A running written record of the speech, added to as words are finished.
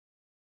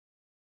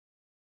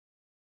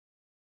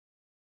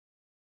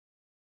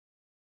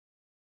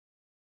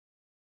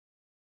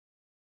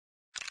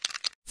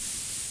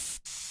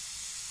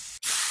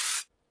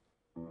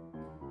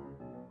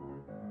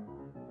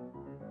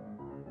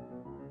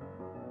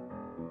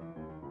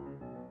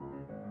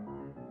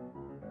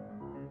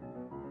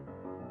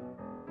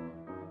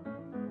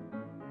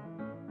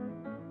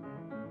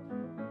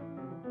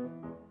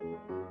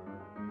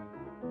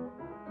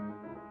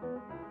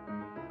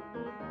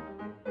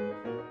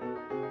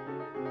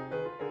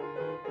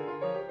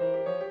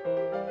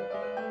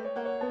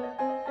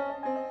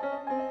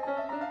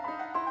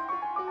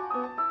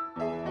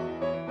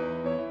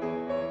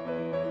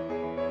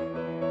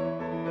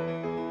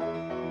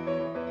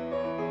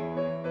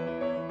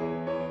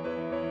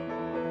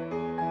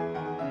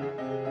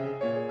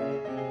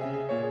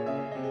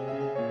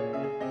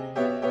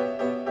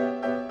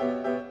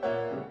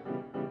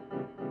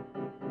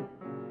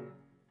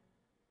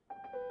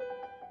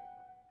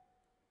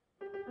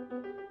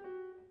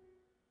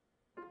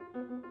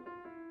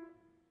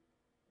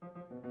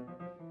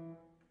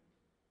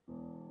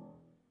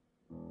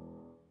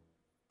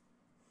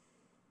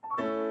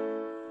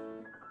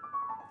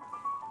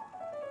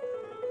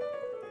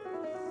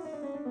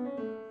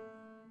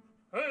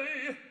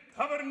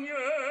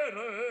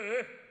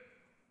taverniere.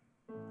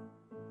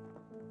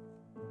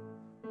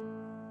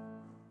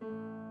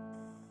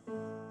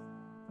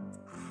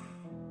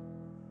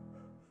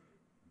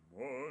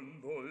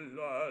 Mondo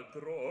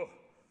ladro,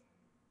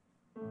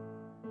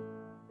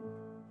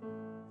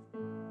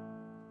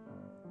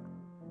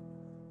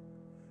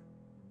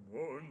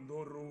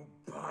 mondo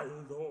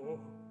rubaldo,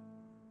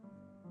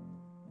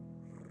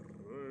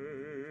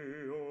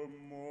 reo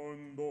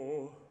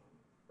mondo,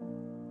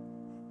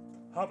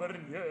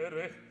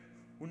 taverniere,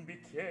 un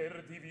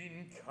bicchier di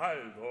vin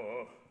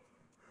caldo.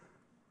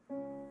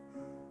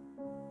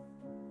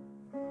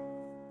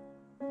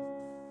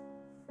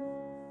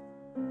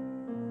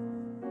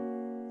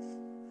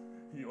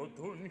 Io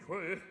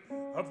dunque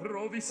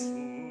avrò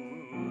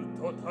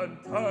vissuto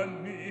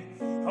tant'anni,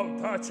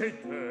 audace e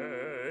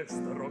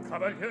destro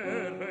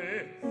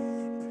cavaliere,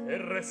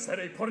 per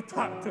essere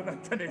portato nel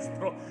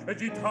canestro e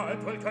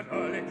gitato al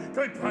canale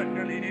coi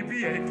pannolini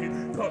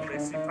biechi, come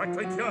si fa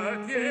coi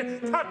fiati e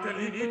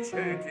cappellini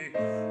ciechi,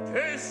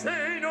 che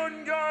se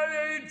non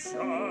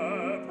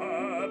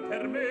galleggiava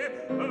per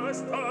me a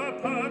sta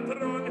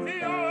patron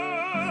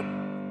via,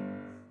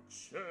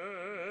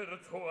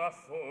 certo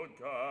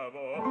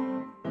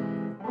affogavo.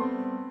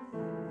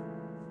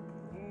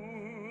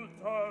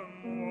 Puta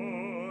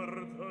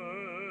morte,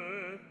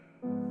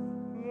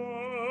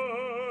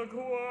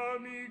 l'acqua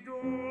mi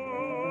gonfia.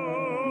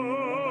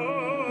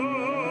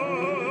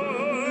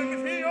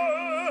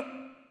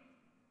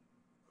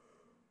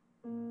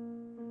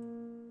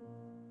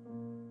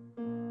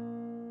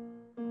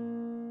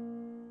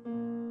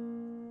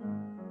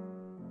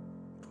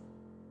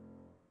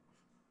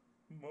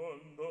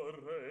 Mondo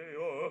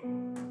reo,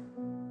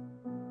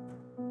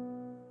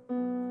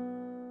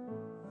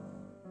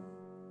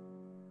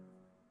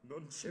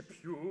 non c'è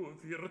più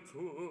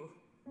virtù.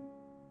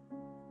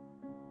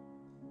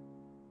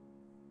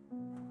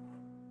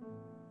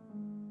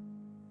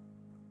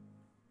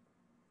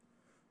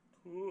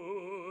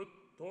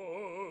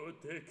 Tutto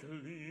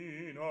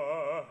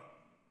declina.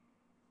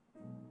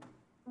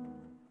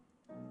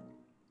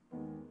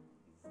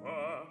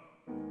 Va,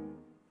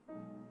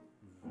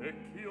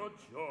 vecchio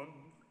John,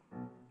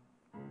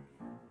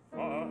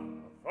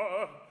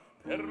 va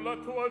per la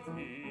tua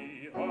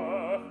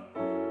via,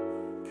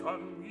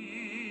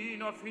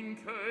 cammina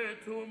finché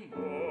tu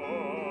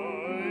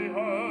muoia,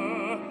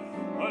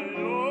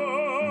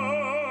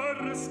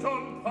 allora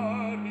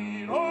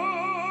scomparirà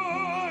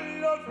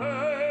la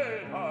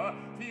vela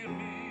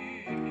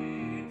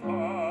tirita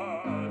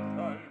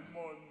dal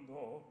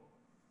mondo.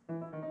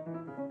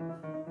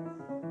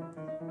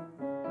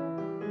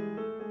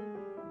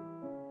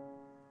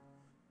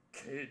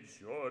 Che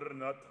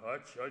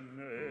giornataccia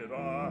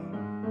nera,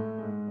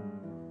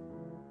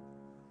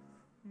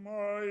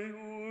 mai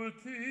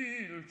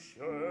util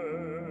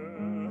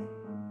c'è,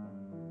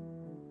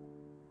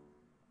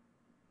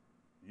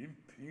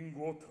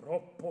 impinguo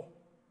troppo.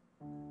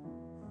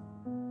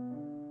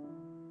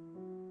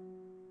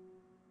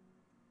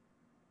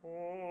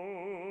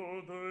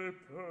 Oh, dei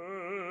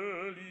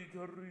peli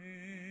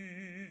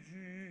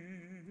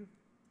grigi,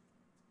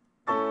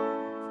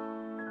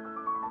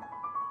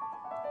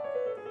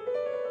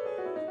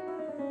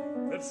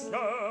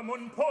 versiamo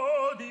un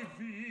po' di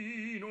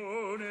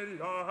vino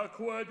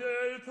nell'acqua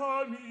del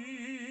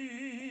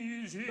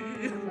Tamigi.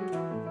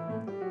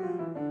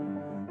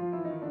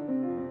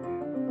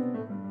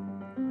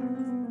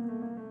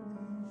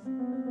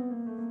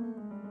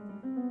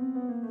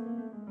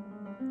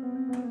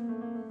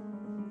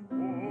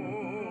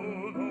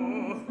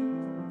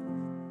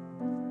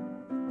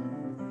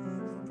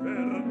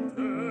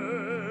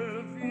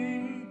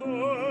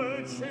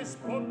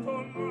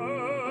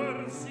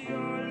 Spottonarsi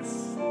al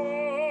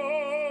sole,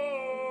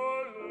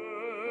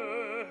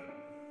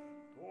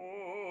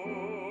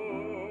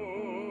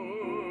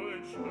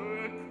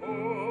 dolce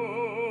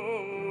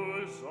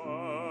cosa.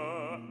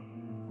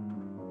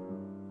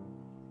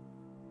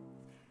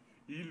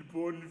 Il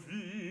buon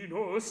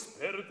vino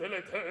sperde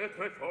le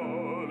tetre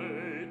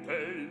fole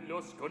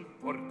dello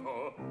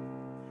sconforto,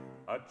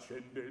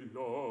 accende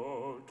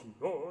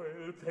l'occhio e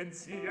il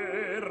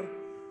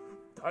pensier,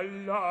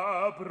 dal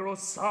labbro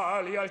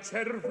sali al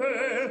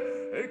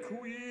cervel e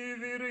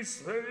quivi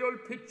risveglio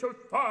il picciol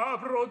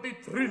fabbro di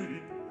trilli,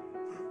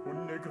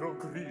 un negro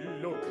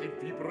grillo che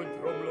vibra in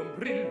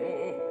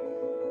tromlomбrillo,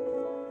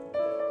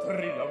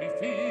 trilla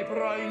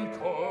un'fibra in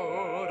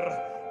cor,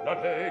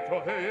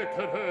 l'allegro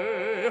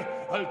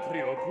etere al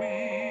trio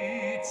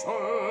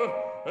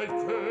guizzo, e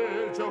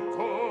che il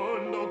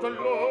giocondo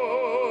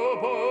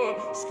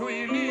globo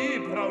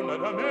squilibra una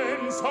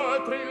damenza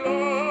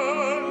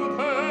trillante,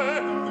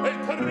 e il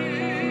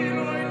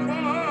trino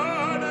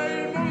invade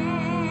il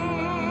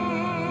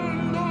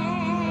mondo.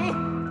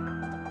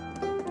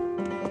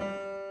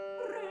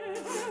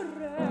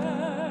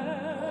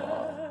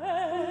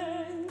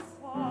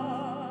 Reverenza,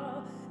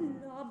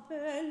 la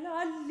bella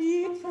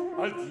Alice.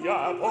 Al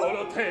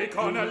diavolo te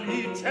con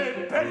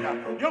Alice bella,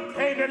 io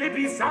pene le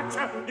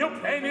bisaccia, io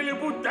pene le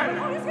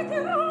budella. Dove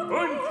siete rotti?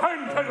 Un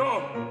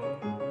cantalo!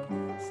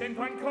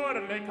 sento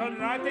ancor le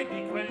tornate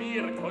di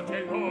quell'irco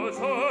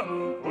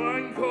geloso,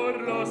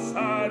 ancor lo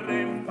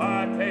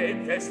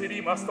s'arrempate d'essi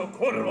rimasto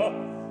curvo,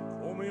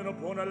 come una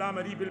buona lama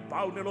di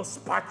Bilbao nello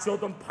spazio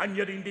d'un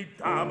pagnerin di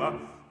dama,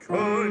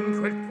 con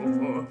quel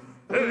tuffo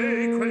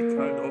e quel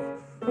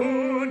caldo,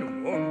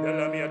 un uomo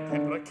della mia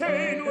tempra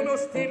che in uno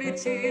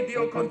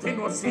stilicidio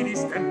continuo si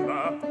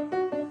distempla.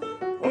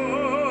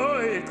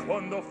 Poi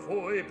quando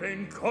fui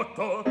ben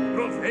cotto,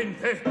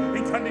 rovente,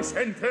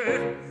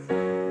 incandescente,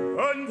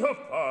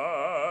 antoppato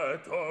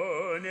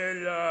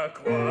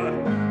nell'acqua,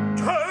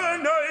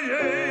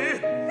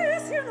 canaglie! E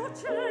si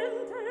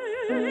innocente,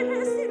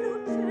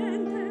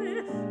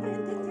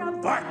 prenditi a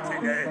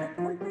Vattene!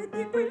 colpe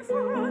di quel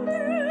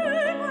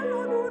fronte,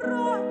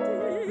 malodorati,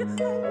 e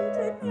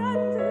luce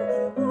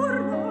piante,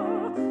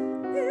 urla,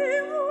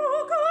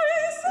 invoca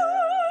i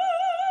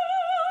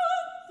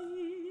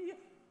santi,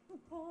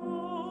 povera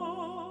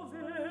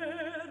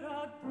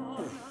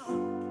donna,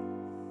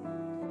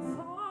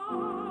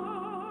 fama,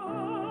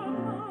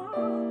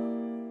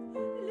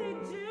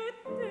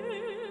 leggete.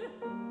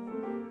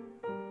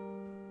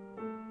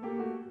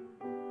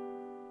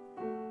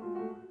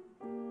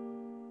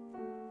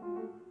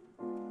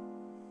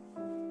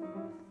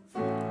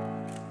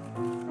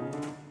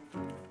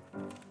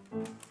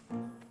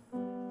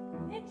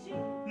 Legge!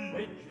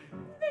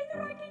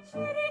 Vedrai che ci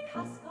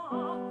ricasca,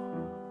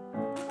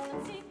 non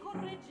si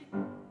corregge,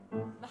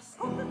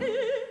 nasconditi.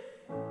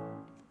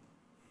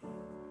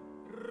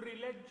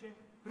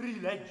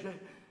 Rilegge,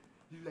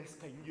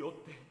 l'esca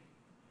inghiotte.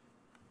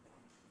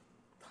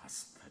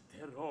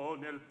 T'aspetterò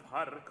nel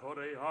parco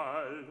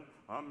real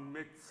a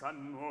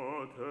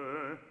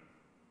mezzanotte.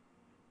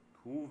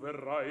 Tu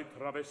verrai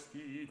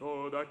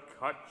travestito da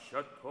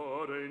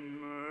cacciatore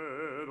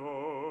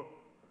nero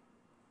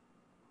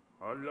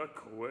alla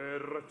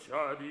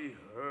quercia di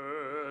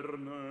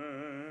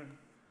Herne.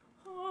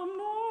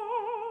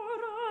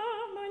 Amore,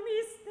 ma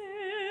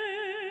mistero,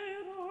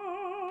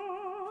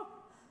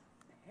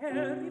 per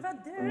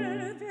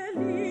riveder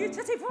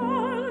felice si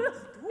vuol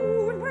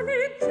una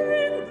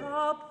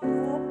leggenda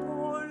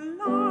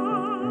popolar.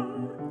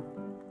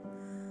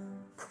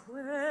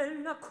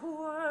 Quella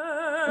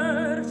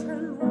quercia è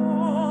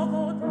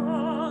l'uomo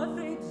da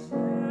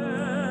leggenda,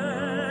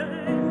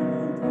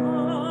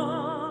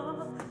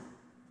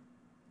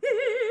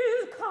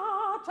 il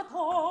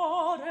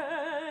cacciatore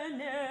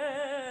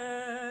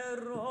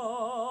nero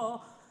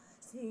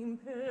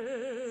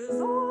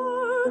s'impesa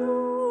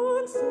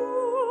d'un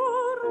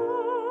suo ramo,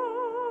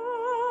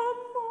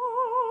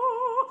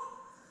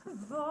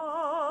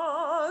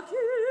 va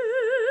chi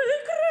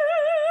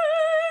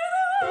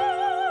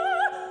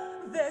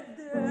crede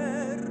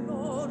vederlo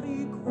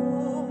ricomparire.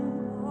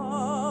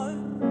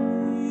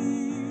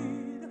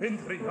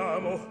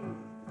 Entriamo,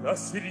 là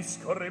si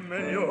discorre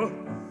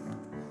meglio.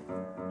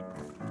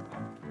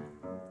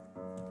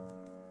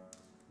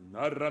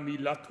 Narrami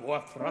la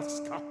tua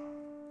frasca.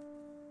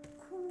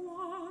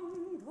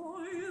 Quando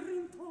il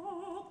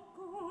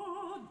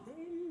rintocco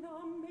della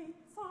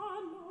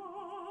mezzanotte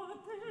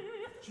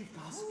Ci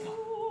casca.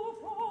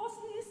 l'upo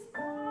si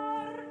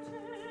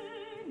sparge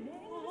nel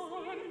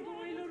quando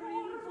il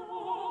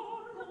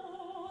rintocco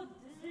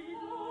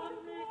della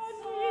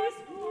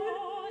mezzanotte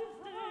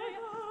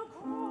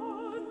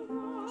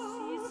quando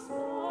si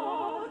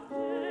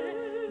sparge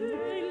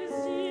nel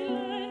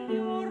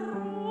silenzio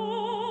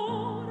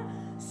orror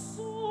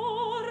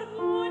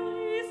sorgono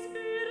gli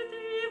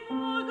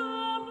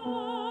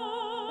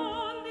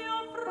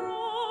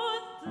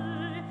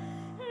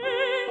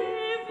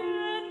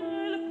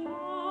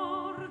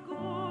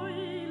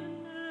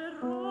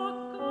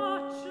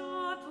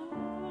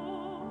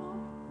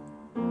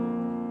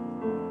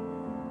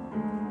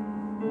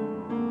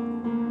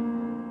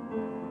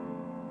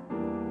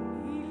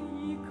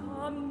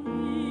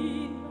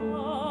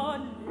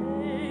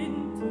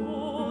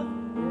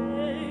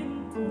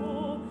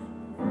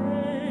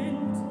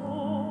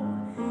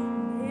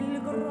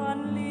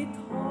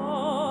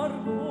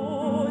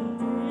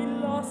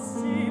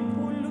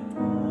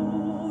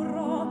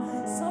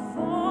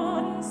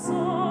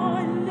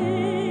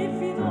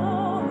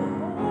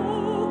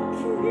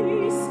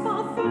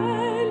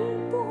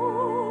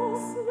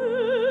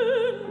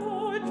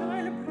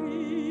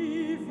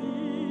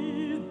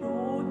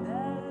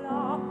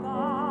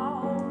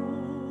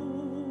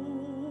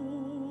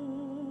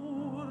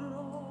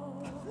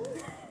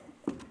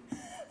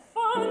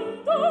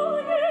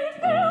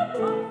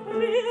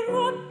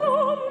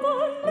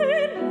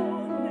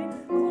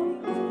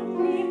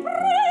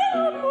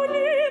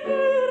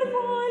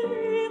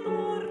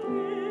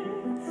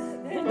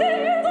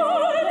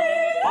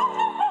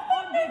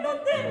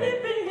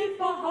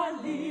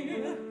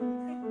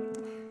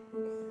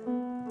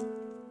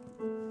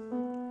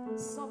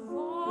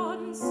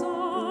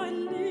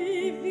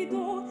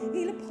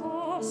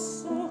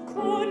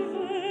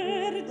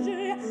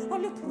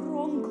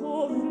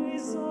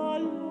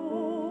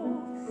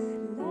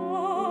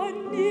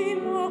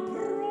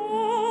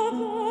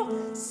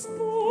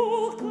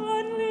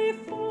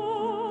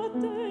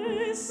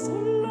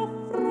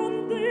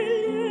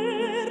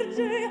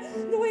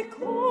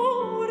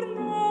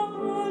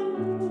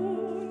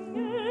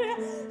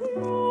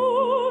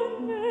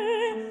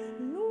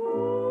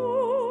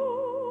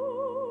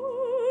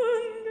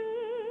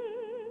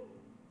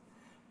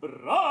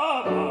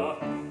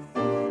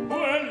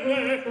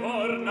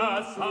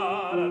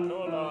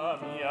fanno la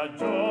mia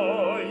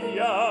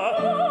gioia.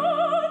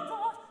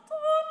 Guarda, tu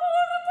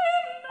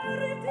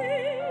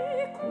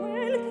meriti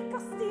quel che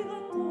castiga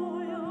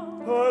toia.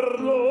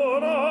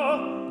 Perdona,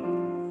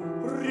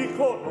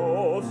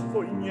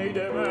 riconosco i miei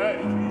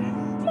demeriti.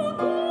 Ma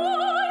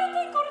guai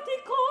ti corti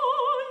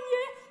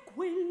coglie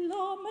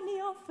quella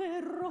mania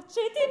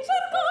feroce di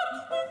cercar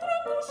dentro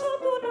l'uscio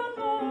d'una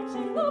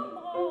noce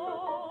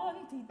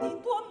l'amanti di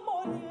tua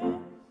moglie.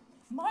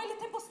 Ma il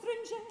tempo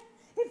stringe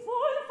e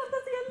vuoi la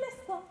fantasia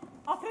lesta.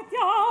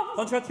 Affrettiamo,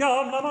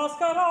 Concettiamo la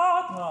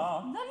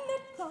mascherata.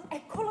 Nannetta,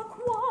 eccola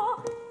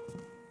qua.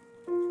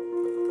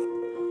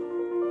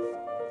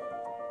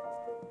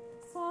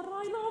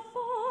 Sarai la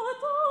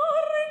fata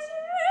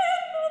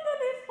regina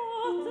delle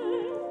fate,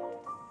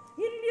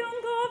 in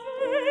bianca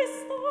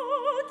vesta,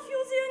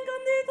 chiusi in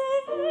candido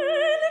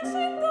velo,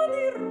 cinta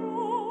di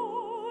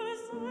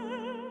rose,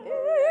 e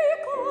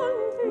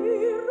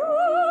cantirà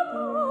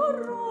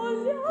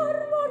parole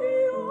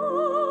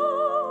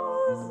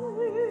armoniose.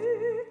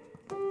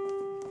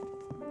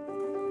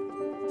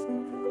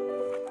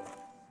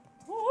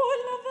 Tu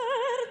la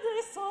verde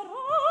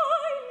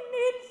sarai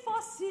ninfa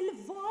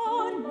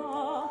silvana,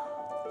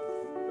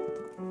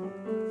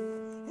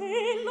 e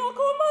la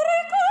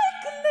comarica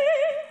eclè,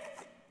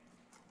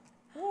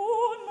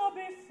 una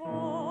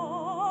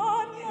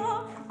befania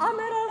a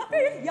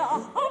meraviglia,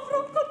 avrò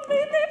con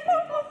me dei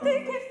papotti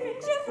che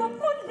fingerà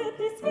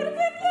folletti,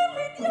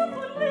 sfervelli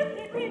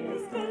diavoletti,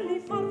 pipistrelli,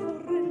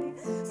 farfurelli,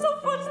 son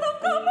Falstaff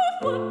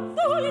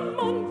camuffato in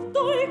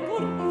manto e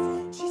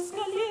cornice, ci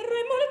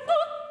scaglieremo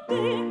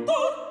tutti,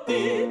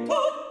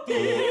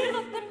 e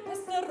la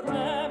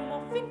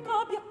tempesteremo finché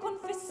abbia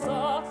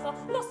confessata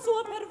la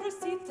sua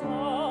perversità.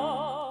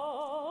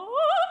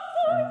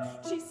 Poi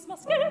ci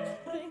smascheremo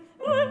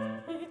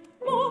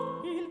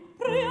il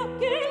prea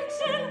che il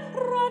ciel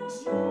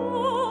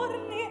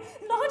raggiorni,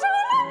 la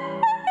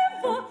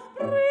gialleva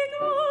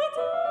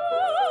brigata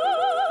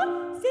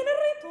se ne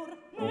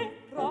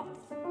ritornerà.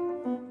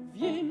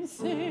 Vien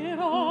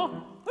sera,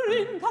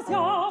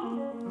 rincasiamo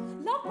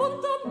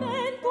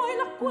l'appuntamento e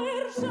la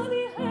quercia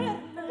di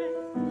Herle.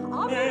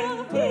 A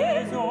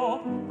meraviglia,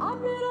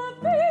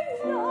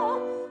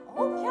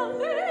 oh che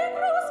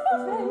allegro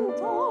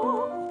spavento.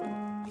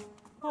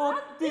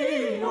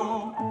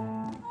 Addio,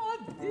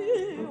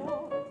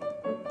 addio.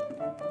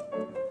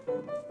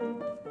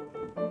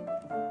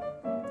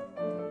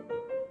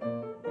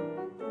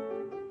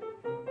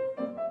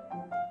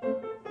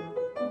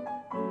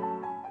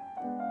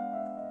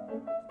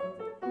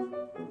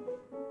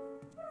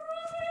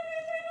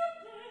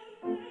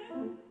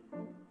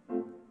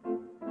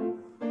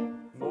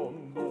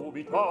 Non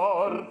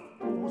dubitar,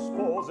 tu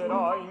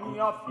sposerai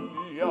mia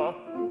figlia.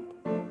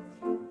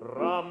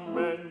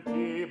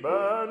 Rammenti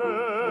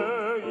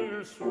bene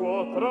il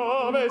suo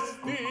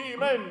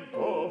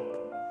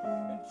travestimento.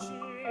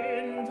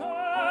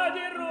 Cinta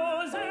di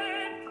rose,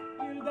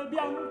 il bel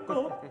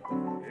bianco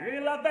e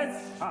la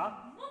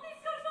vescia. Non ti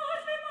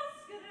scordarmi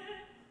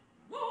maschere,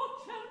 lo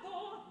certo,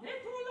 e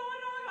tu lo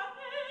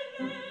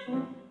ragatelle.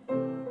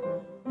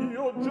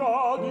 Io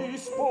già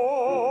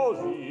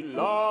disposi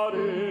la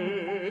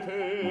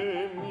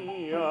rete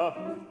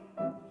mia.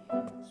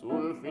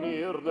 Sul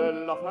finir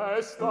della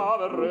festa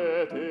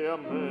verrete a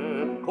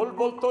me, col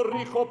volto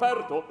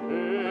ricoperto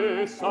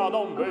e sa da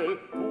un bel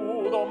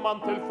pudo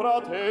mantel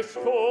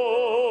fratesco,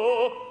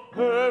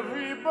 e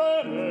vi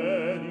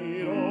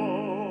benedirò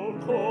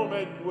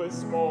come due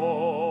sposi.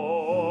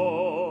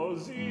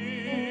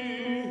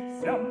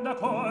 Siamo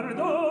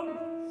d'accordo?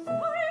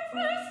 Fai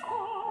festa